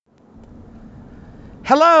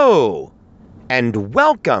Hello, and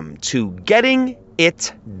welcome to Getting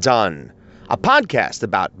It Done, a podcast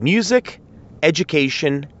about music,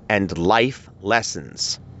 education, and life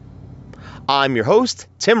lessons. I'm your host,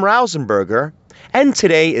 Tim Rausenberger, and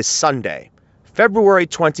today is Sunday, February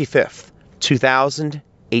 25th,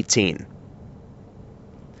 2018.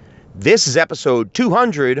 This is episode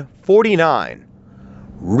 249,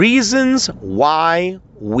 Reasons Why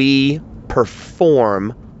We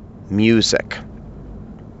Perform Music.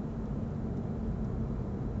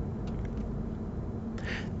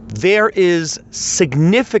 There is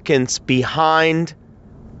significance behind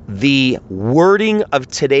the wording of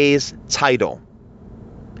today's title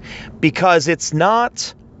because it's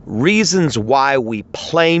not reasons why we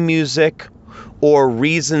play music or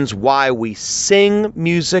reasons why we sing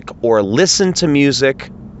music or listen to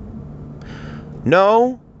music.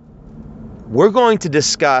 No, we're going to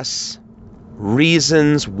discuss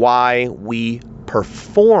reasons why we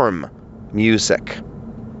perform music.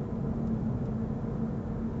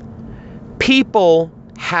 People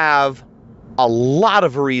have a lot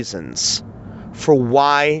of reasons for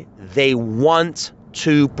why they want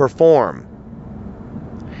to perform.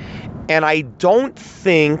 And I don't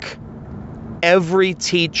think every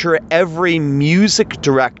teacher, every music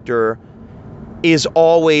director is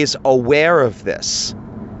always aware of this.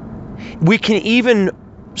 We can even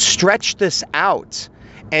stretch this out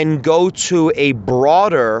and go to a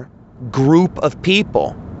broader group of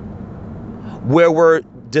people where we're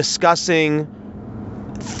discussing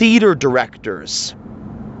theater directors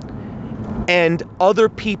and other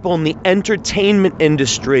people in the entertainment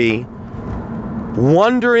industry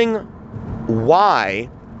wondering why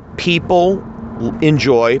people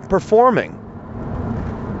enjoy performing.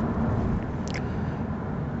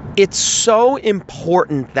 It's so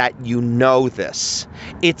important that you know this.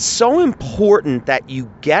 It's so important that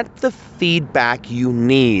you get the feedback you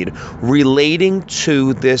need relating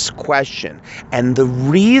to this question. And the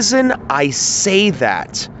reason I say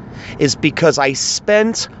that is because I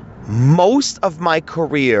spent most of my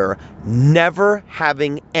career never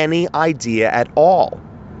having any idea at all.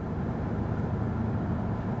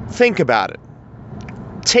 Think about it.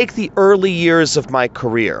 Take the early years of my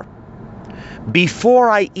career. Before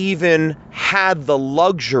I even had the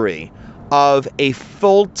luxury of a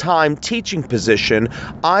full-time teaching position,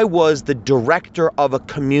 I was the director of a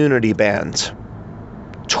community band.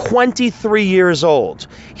 23 years old.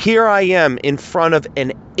 Here I am in front of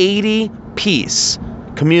an 80-piece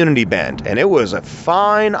community band, and it was a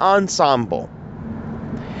fine ensemble.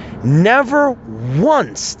 Never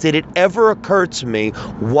once did it ever occur to me,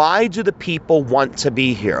 why do the people want to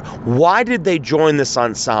be here? Why did they join this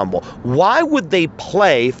ensemble? Why would they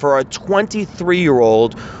play for a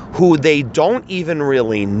 23-year-old who they don't even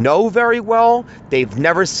really know very well? They've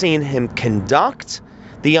never seen him conduct.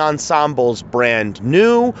 The ensemble's brand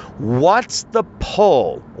new. What's the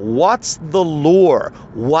pull? What's the lure?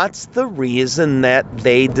 What's the reason that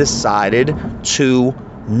they decided to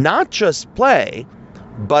not just play,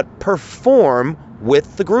 but perform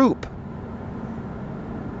with the group?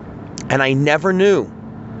 And I never knew.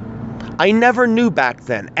 I never knew back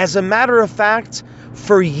then. As a matter of fact,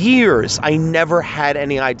 for years, I never had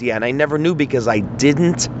any idea. And I never knew because I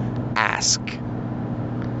didn't ask.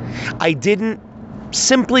 I didn't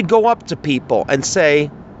simply go up to people and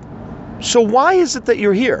say, so why is it that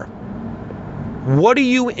you're here? What do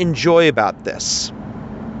you enjoy about this?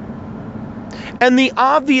 And the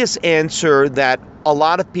obvious answer that a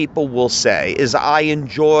lot of people will say is I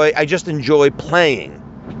just enjoy playing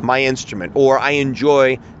my instrument, or I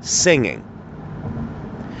enjoy singing.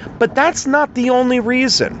 But that's not the only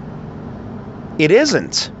reason. It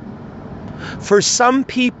isn't. For some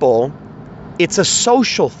people, it's a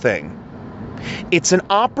social thing. It's an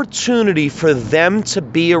opportunity for them to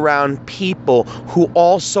be around people who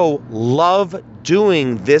also love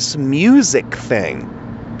doing this music thing.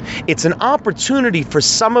 It's an opportunity for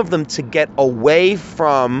some of them to get away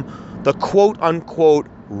from the quote-unquote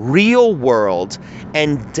real world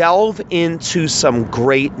and delve into some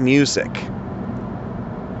great music.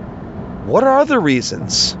 What are other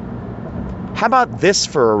reasons? How about this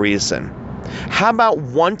for a reason? How about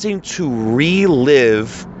wanting to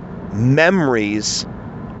relive memories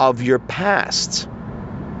of your past?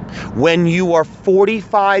 When you are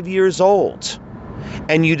 45 years old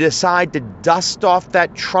and you decide to dust off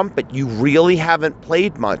that trumpet you really haven't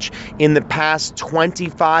played much in the past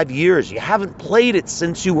 25 years. You haven't played it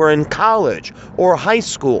since you were in college or high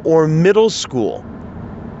school or middle school.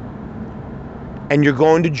 And you're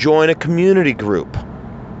going to join a community group.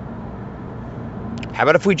 How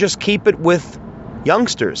about if we just keep it with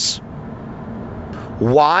youngsters?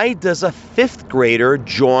 Why does a 5th grader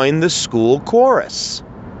join the school chorus?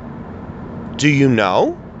 Do you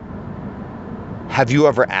know? Have you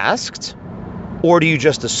ever asked? Or do you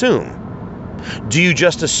just assume? Do you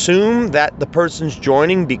just assume that the person's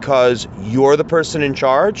joining because you're the person in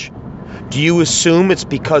charge? Do you assume it's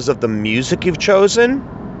because of the music you've chosen?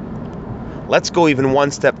 Let's go even one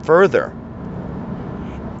step further.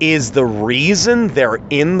 Is the reason they're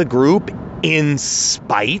in the group in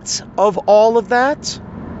spite of all of that?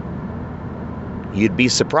 You'd be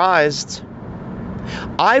surprised.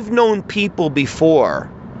 I've known people before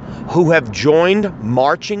who have joined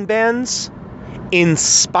marching bands in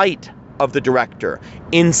spite of the director,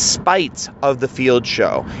 in spite of the field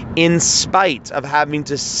show, in spite of having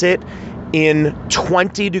to sit in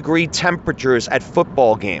 20-degree temperatures at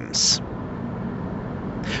football games.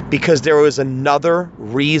 Because there was another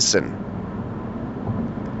reason.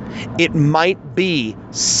 It might be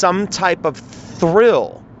some type of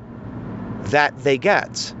thrill that they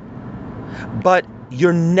get. But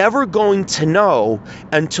you're never going to know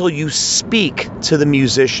until you speak to the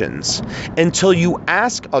musicians, until you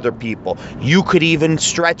ask other people. You could even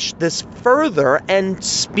stretch this further and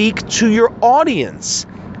speak to your audience.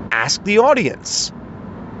 Ask the audience,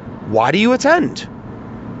 why do you attend?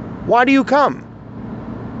 Why do you come?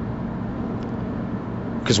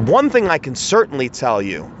 Because one thing I can certainly tell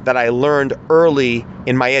you that I learned early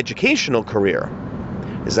in my educational career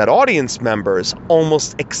is that audience members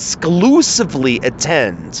almost exclusively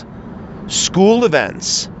attend school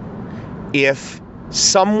events if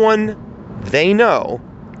someone they know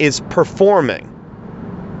is performing.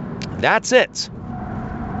 That's it.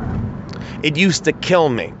 It used to kill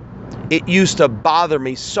me. It used to bother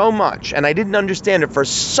me so much, and I didn't understand it for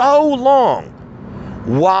so long.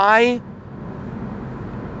 Why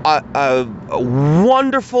a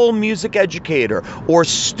wonderful music educator or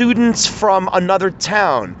students from another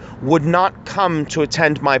town would not come to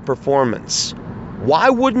attend my performance. Why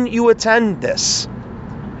wouldn't you attend this?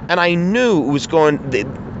 And I knew it was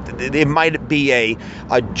it might be a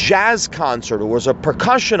jazz concert, or was a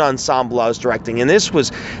percussion ensemble I was directing, and this was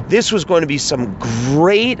going to be some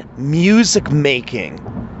great music making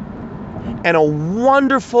and a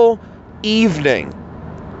wonderful evening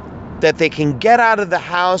that they can get out of the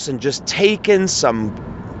house and just take in some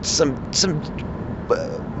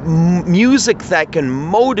music that can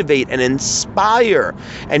motivate and inspire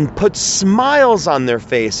and put smiles on their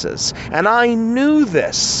faces. And I knew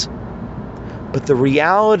this. But the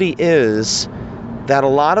reality is that a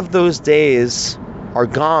lot of those days are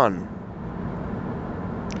gone.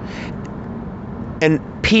 And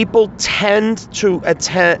people tend to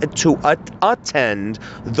attend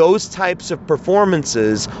those types of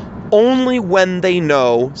performances only when they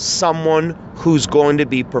know someone who's going to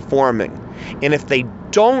be performing. And if they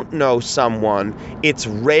don't know someone, it's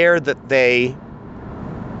rare that they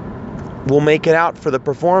will make it out for the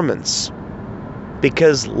performance.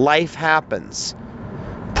 Because life happens.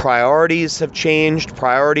 Priorities have changed.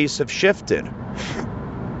 Priorities have shifted.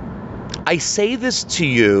 I say this to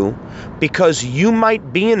you because you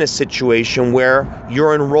might be in a situation where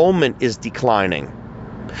your enrollment is declining.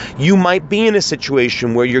 You might be in a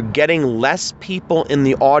situation where you're getting less people in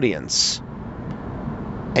the audience.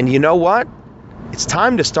 And you know what? It's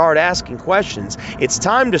time to start asking questions. It's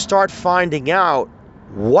time to start finding out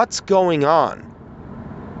what's going on.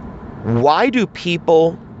 Why do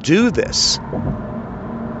people do this?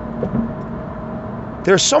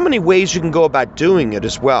 There are so many ways you can go about doing it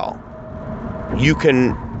as well. You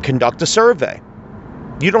can conduct a survey.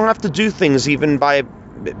 You don't have to do things even by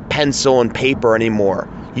pencil and paper anymore.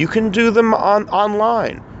 You can do them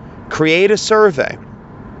online. Create a survey.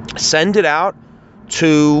 Send it out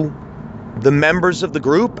to the members of the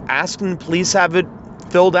group. Ask them, please have it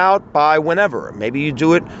filled out by whenever. Maybe you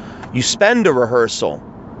do it, you spend a rehearsal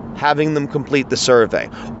having them complete the survey.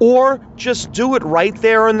 Or just do it right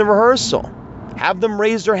there in the rehearsal. Have them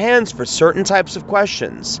raise their hands for certain types of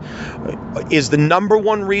questions. Is the number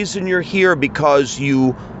one reason you're here because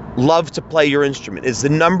you love to play your instrument? Is the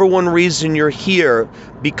number one reason you're here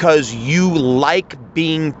because you like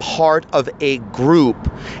being part of a group,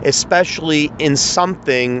 especially in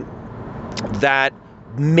something that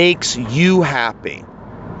makes you happy?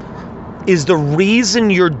 Is the reason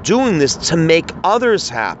you're doing this to make others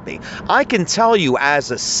happy? I can tell you,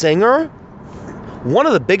 as a singer, one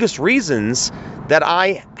of the biggest reasons that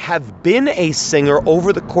I have been a singer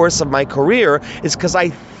over the course of my career is because I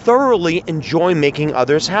thoroughly enjoy making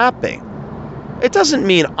others happy. It doesn't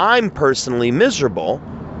mean I'm personally miserable,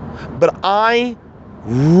 but I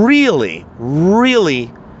really,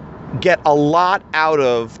 really get a lot out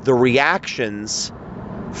of the reactions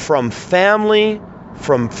from family,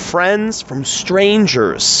 from friends, from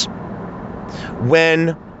strangers,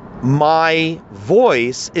 when my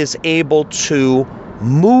voice is able to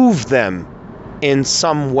move them in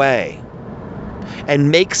some way and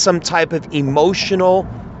make some type of emotional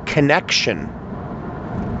connection.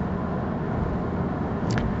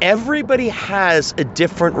 Everybody has a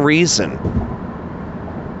different reason.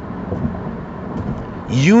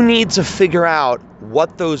 You need to figure out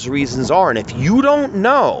what those reasons are. And if you don't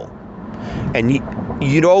know, and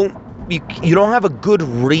you don't have a good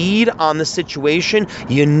read on the situation,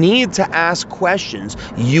 you need to ask questions.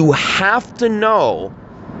 You have to know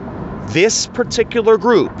this particular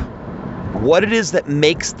group, what it is that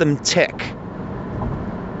makes them tick.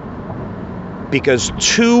 Because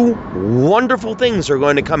two wonderful things are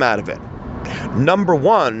going to come out of it. Number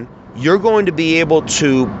one, you're going to be able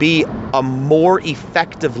to be a more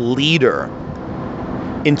effective leader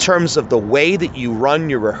in terms of the way that you run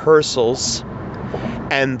your rehearsals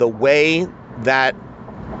and the way that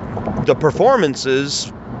the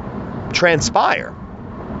performances transpire.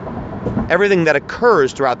 Everything that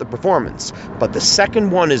occurs throughout the performance. But the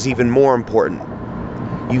second one is even more important.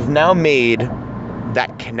 You've now made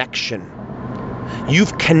that connection.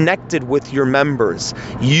 You've connected with your members.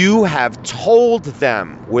 You have told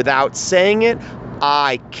them without saying it,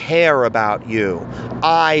 I care about you.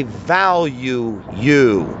 I value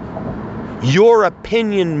you. Your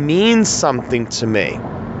opinion means something to me.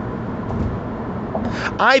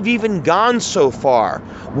 I've even gone so far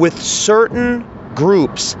with certain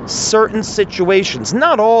groups, certain situations,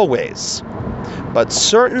 not always, but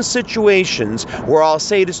certain situations where I'll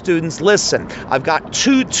say to students, listen, I've got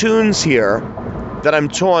 2 tunes here that I'm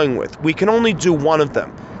toying with. We can only do one of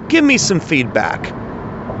them. Give me some feedback.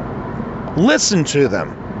 Listen to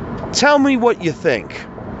them. Tell me what you think.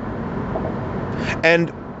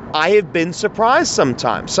 And I have been surprised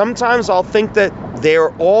sometimes. Sometimes I'll think that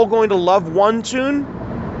they're all going to love one tune,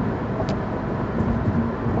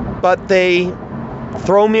 but they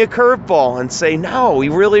throw me a curveball and say, no, we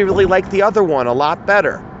really, really like the other one a lot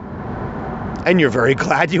better. And you're very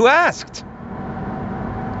glad you asked.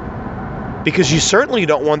 Because you certainly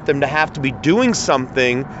don't want them to have to be doing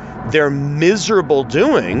something they're miserable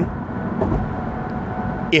doing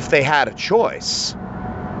if they had a choice.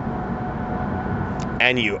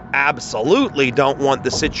 And you absolutely don't want the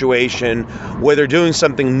situation where they're doing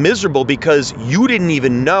something miserable because you didn't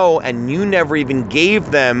even know and you never even gave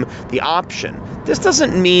them the option. This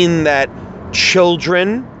doesn't mean that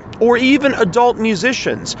children or even adult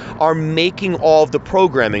musicians are making all of the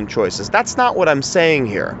programming choices. That's not what I'm saying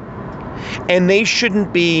here. And they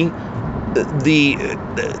shouldn't be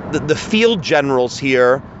the field generals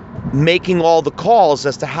here making all the calls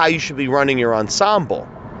as to how you should be running your ensemble.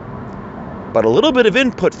 But a little bit of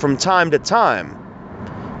input from time to time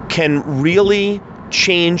can really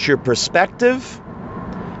change your perspective,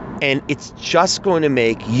 and it's just going to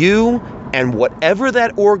make you and whatever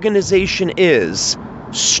that organization is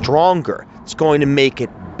stronger. It's going to make it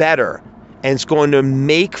better, and it's going to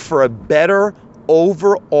make for a better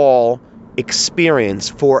overall experience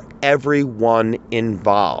for everyone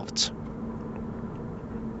involved.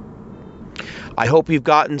 I hope you've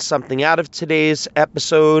gotten something out of today's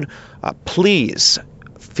episode. Please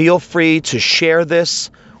feel free to share this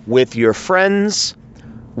with your friends,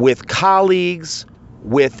 with colleagues,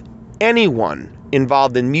 with anyone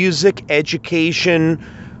involved in music, education,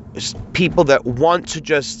 people that want to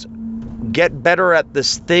just get better at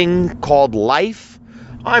this thing called life.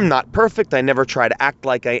 I'm not perfect. I never try to act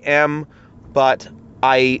like I am, but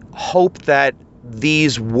I hope that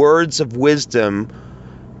these words of wisdom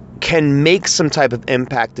can make some type of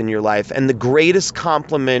impact in your life. And the greatest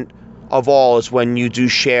compliment of all is when you do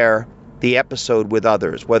share the episode with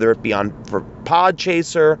others, whether it be on for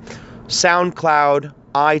Podchaser, SoundCloud,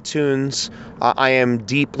 iTunes. I am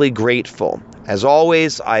deeply grateful. As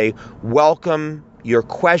always, I welcome your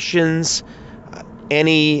questions,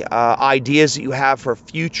 any ideas that you have for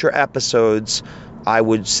future episodes. I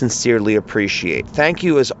would sincerely appreciate. Thank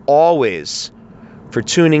you as always for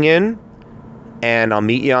tuning in, and I'll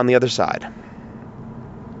meet you on the other side.